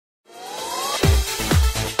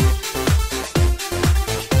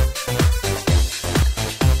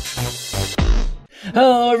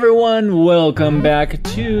Hello everyone, welcome back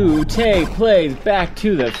to Tay Plays Back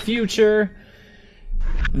to the Future,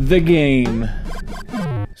 the game.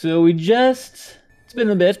 So it's been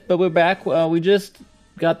a bit, but we're back. We just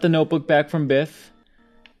got the notebook back from Biff.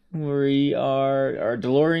 Our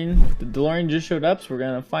DeLorean just showed up, so we're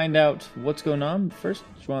gonna find out what's going on. But first,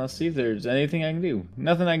 just wanna see if there's anything I can do.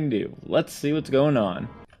 Nothing I can do. Let's see what's going on.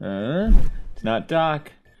 It's not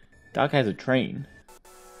Doc. Doc has a train.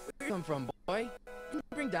 Where you come from, boy?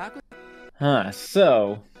 Bring Doc with.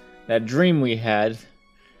 So that dream we had,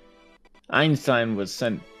 Einstein was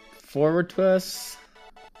sent forward to us.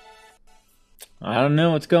 I don't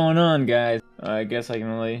know what's going on, guys. I guess I can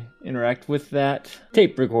only interact with that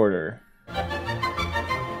tape recorder.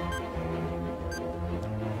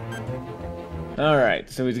 Alright,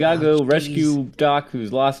 so he's gotta go rescue Doc,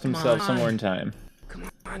 who's lost himself somewhere in time. Come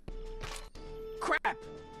on. Crap!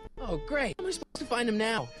 Oh, great. How am I supposed to find him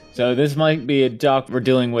now? So this might be a Doc we're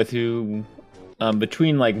dealing with who,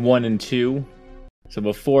 between like 1 and 2. So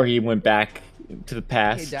before he went back to the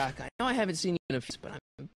past. Hey, Doc, I know I haven't seen you in a few, but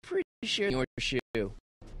I'm pretty sure your shoe.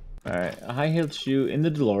 Alright, a high-heeled shoe in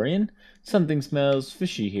the DeLorean? Something smells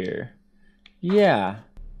fishy here. Yeah,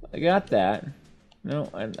 I got that. No,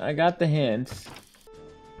 I got the hint.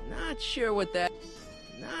 Not sure what that...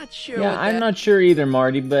 Yeah, I'm not sure either,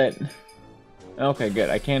 Marty, but... Okay, good,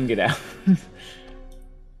 I can get out.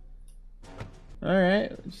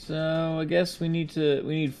 Alright, so I guess we need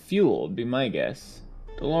fuel, would be my guess.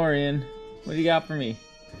 DeLorean, what do you got for me?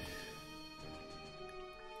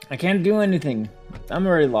 I can't do anything. I'm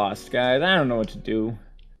already lost, guys. I don't know what to do.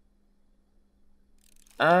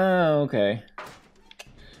 Okay.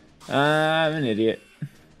 I'm an idiot.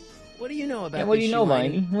 What do you know about Yeah, what do you know,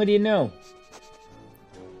 Viney? What do you know?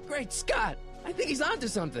 Great Scott! I think he's onto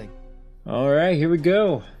something. Alright, here we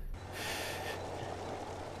go.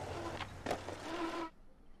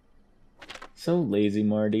 So lazy,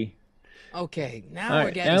 Marty. Okay, now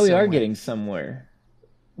we're getting now we somewhere. are getting somewhere.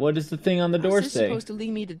 What does the thing on the door How's this say? supposed to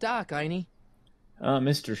lead me to Doc, Heine?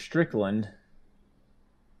 Mr. Strickland.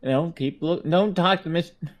 No, don't talk to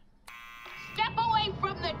Mr. Step away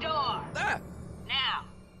from the door. Ah! Now,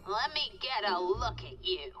 let me get a look at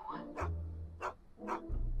you.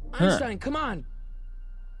 Einstein, come on!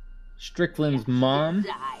 Strickland's mom? As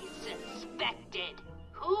I suspected.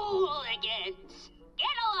 Hooligans.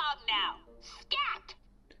 Get along now. Scat!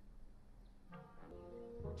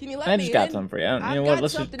 Can you let I me just got in? something for you. You know I've what? got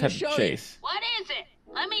Let's just something cut to the show you. chase. What is it?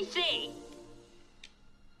 Let me see.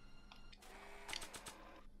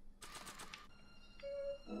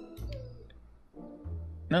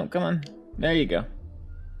 No, come on. There you go.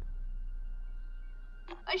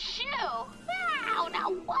 A shoe? Now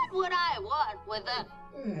what would I want with a...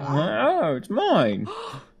 Oh, it's mine.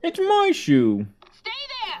 It's my shoe. Stay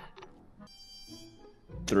there!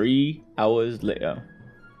 3 hours later.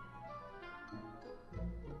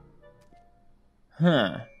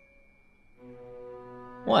 Huh.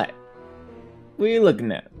 What? What are you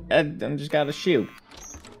looking at? I just got a shoe.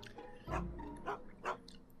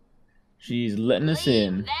 She's letting us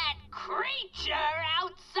in. Leave that creature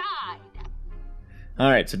outside!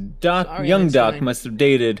 Alright, so Sorry, young Doc Einstein. must have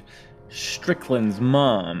dated Strickland's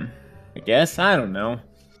mom. I guess? I don't know.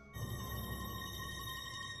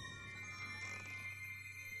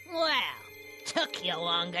 Well, took you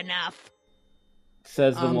long enough.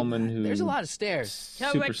 Says the woman who... There's a lot of stairs. To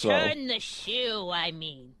super slow. return the shoe, I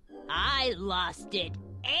mean. I lost it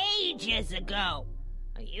ages ago.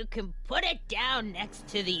 You can put it down next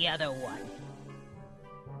to the other one.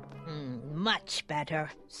 Much better.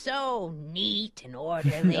 So neat and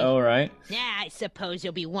orderly. Alright. Yeah, I suppose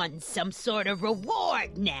you'll be wanting some sort of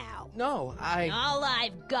reward now. No, All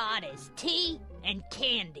I've got is tea and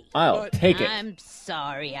candy. I'll take it. I'm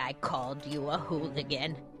sorry I called you a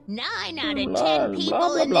hooligan. 9 out of 10 Blah, people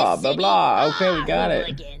blah, in blah, this blah, city blah. Okay, we are got it.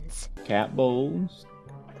 hooligans. Cat bowls.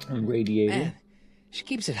 And radiator. Man, she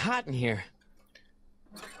keeps it hot in here.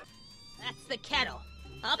 That's the kettle.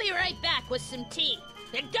 I'll be right back with some tea.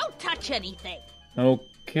 And don't touch anything.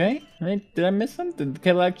 Okay. Did I miss something? Did the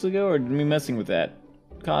kettle actually go, or did me messing with that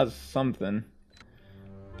cause something?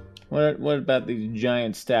 What about these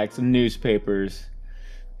giant stacks of newspapers?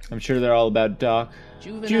 I'm sure they're all about Doc.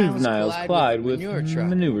 Juveniles collide with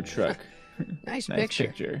manure truck. Nice Nice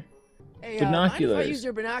picture. Hey, Binoculars. mind if I use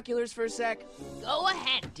your binoculars for a sec? Go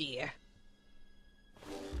ahead, dear.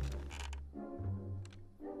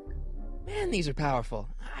 Man, these are powerful.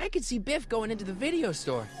 I could see Biff going into the video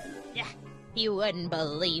store. You wouldn't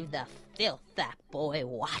believe the filth that boy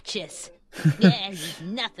watches. Yeah, he's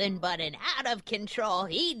nothing but an out-of-control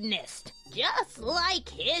hedonist. just like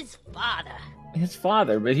his father. His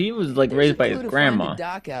father, but he was like There's raised a by clue his to grandma. find a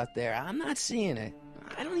dock out there. I'm not seeing it.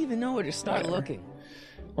 I don't even know where to start looking.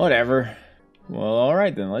 Whatever. Well, all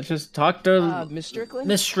right then. Let's just talk to Miss Strickland?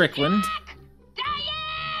 Miss Strickland.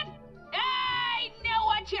 Diane! I know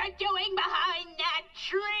what you're doing behind that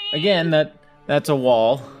tree! Again, that's a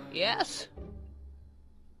wall. Yes?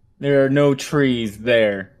 There are no trees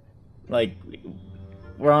there. Like,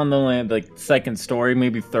 we're on the land, like, second story,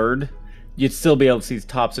 maybe third. You'd still be able to see the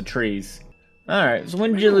tops of trees. Alright, so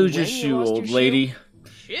when did you lose your shoe, old lady?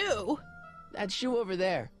 Shoe? That shoe over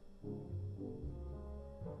there.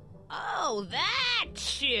 Oh, that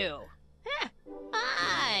shoe! Huh.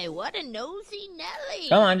 Aye, what a nosy Nelly!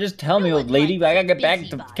 Come on, just tell me, old lady. I gotta get back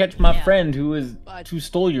to catch my friend who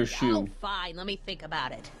stole your shoe. Oh, fine, let me think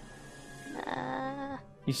about it.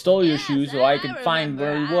 He stole your Yes, shoe so I could find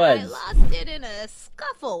where he was. I lost it in a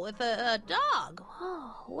scuffle with a dog.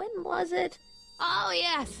 Oh, when was it? Oh,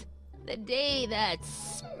 yes. The day that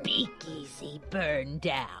speakeasy burned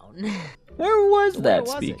down. Where was Where that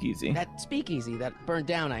was it? speakeasy? That speakeasy that burned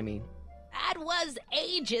down, I mean. That was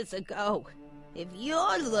ages ago. If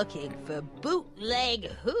you're looking for bootleg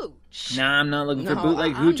hooch. Nah, I'm not looking for No,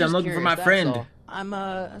 bootleg I'm hooch. just I'm looking for curious, my that's friend. all. I'm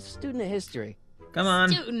a student of history. Come on,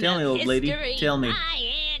 Student tell me, of old lady. history, Tell me.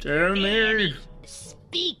 my Aunt Tell me. Annie.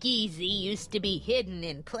 Speakeasy used to be hidden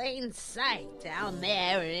in plain sight down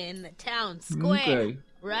there in the town square. Okay.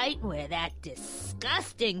 Right where that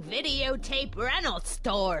disgusting videotape rental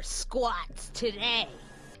store squats today.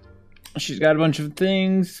 She's got a bunch of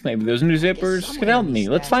things. Maybe those newspapers could help me.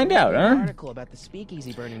 Let's find out, An huh? article about the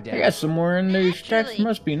speakeasy burning down. I got somewhere in these stacks. Actually,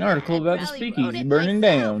 Must be an article I about the probably wrote speakeasy it burning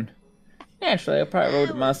myself. down. Actually, I probably wrote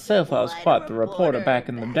it myself. I was quite the reporter back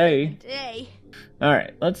in the day.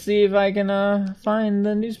 Alright, let's see if I can find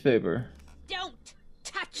the newspaper. Don't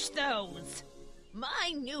touch those!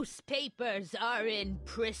 My newspapers are in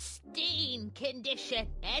pristine condition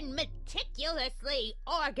and meticulously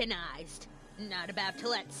organized. Not about to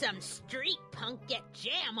let some street punk get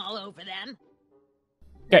jam all over them.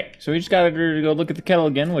 Okay, so we just gotta go look at the kettle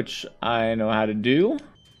again, which I know how to do.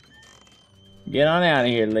 Get on out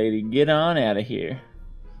of here, lady. Get on out of here.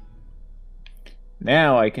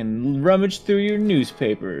 Now I can rummage through your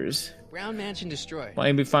newspapers. Brown Mansion destroyed.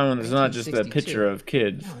 Maybe find one that's not just a 1962. picture of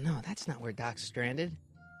kids. No, that's not where Doc's stranded.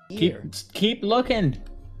 Keep looking.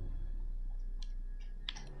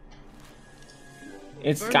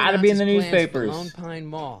 It's gotta be in the newspapers. Lone Pine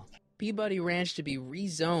Mall. Peabody Ranch to be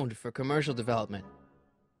rezoned for commercial development.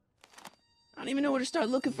 I don't even know where to start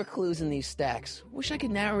looking for clues in these stacks. Wish I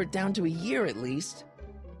could narrow it down to a year at least.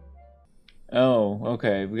 Oh,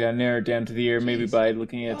 okay. We gotta narrow it down to the year maybe Jeez. by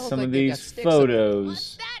looking at Oh, some like of they got these sticks up- photos.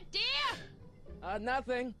 What's that, dear?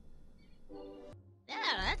 Nothing.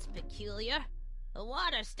 Oh, that's peculiar. The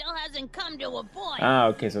water still hasn't come to a boil. Ah,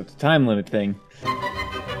 okay, so it's a time limit thing.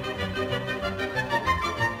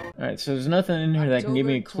 Alright, so there's nothing in here that can give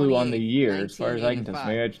me a clue on the year, as far as I can tell. So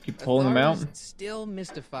maybe I just keep pulling them out. Authorities still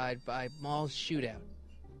mystified by mall's shootout.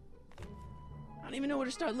 I don't even know where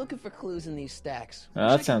to start looking for clues in these stacks. Oh, Wish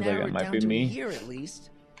that I could sounds like narrow that it might down be to a me. year at least.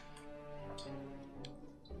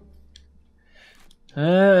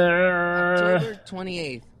 October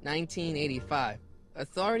 28th, 1985.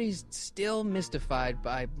 Authorities still mystified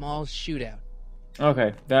by mall's shootout.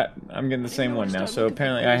 Okay, that I'm getting the same one now. So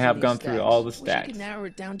apparently I have gone through all the Wish I stacks. could narrow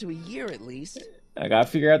it down to a year at least. I gotta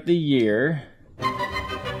figure out the year.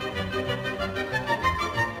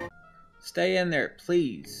 Stay in there,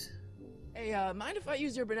 please. Hey, mind if I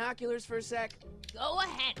use your binoculars for a sec? Go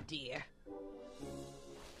ahead, dear.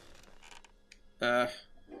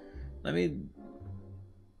 Let me...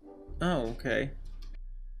 Oh, okay.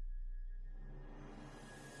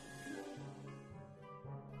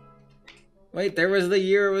 Wait, there was the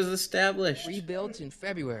year it was established. Rebuilt in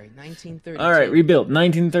February 1932. Alright, rebuilt, Fire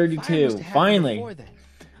must 1932. have happened Finally. before then.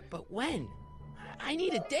 But when? I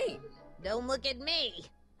need a date. Don't look at me.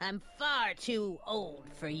 I'm far too old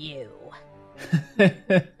for you.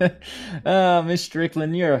 Oh, Miss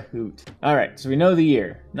Strickland, you're a hoot. Alright, so we know the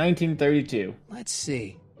year. 1932. Let's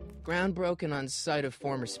see. Ground broken on site of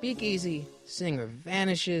former speakeasy. Singer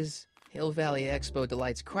vanishes. Hill Valley Expo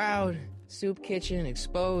delights crowd. Soup kitchen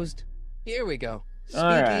exposed. Here we go.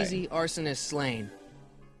 Speakeasy arsonist slain.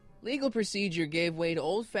 Legal procedure gave way to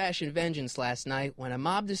old-fashioned vengeance last night when a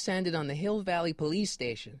mob descended on the Hill Valley police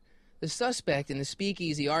station. The suspect in the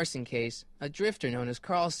speakeasy arson case, a drifter known as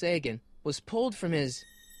Carl Sagan, was pulled from his...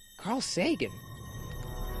 Carl Sagan?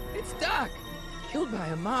 It's Doc! Killed by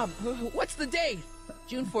a mob. What's the date?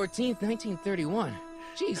 June 14th, 1931.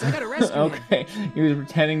 Jeez, I gotta rescue him. Okay, he was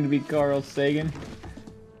pretending to be Carl Sagan.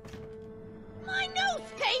 My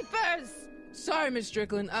newspapers! sorry, Miss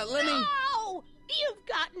Strickland. Let me... No! You've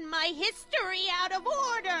gotten my history out of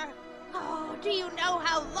order! Oh, do you know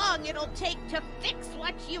how long it'll take to fix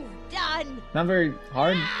what you've done? Not very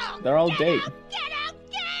hard. No! They're all date. Get out!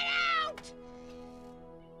 Get out!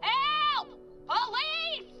 Help!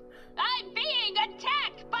 Police! I'm being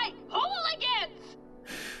attacked by hooligans!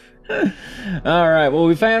 Alright, well,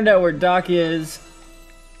 we found out where Doc is.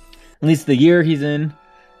 At least the year he's in.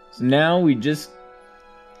 So now we just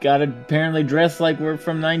gotta apparently dress like we're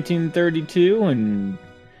from 1932, and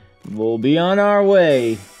we'll be on our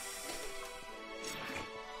way.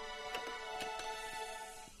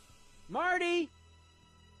 Marty!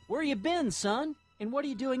 Where you been, son? And what are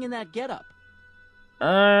you doing in that getup?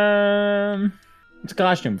 It's a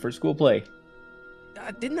costume for school play.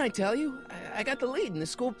 Didn't I tell you? I got the lead in the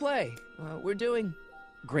school play. We're doing...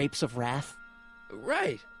 Grapes of Wrath?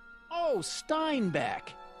 Right. Oh, Steinbeck!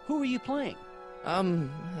 Who are you playing?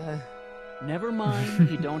 Never mind,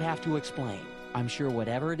 you don't have to explain. I'm sure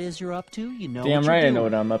whatever it is you're up to, you know Damn what right you're I know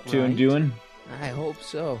doing, what I'm up to right? and doing. I hope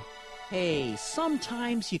so. Hey,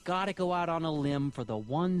 sometimes you gotta go out on a limb for the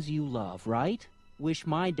ones you love, right? Wish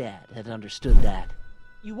my dad had understood that.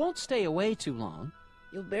 You won't stay away too long.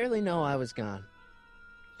 You'll barely know I was gone.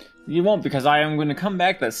 You won't, because I am going to come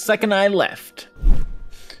back the second I left.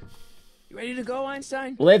 You ready to go,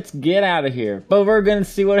 Einstein? Let's get out of here. But we're going to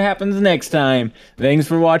see what happens next time. Thanks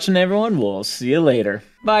for watching, everyone. We'll see you later.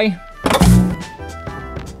 Bye.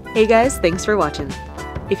 Hey guys, thanks for watching.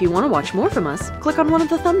 If you want to watch more from us, click on one of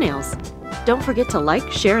the thumbnails. Don't forget to like,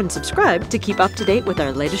 share, and subscribe to keep up to date with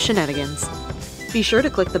our latest shenanigans. Be sure to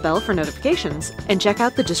click the bell for notifications, and check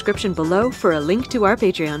out the description below for a link to our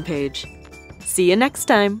Patreon page. See you next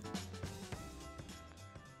time!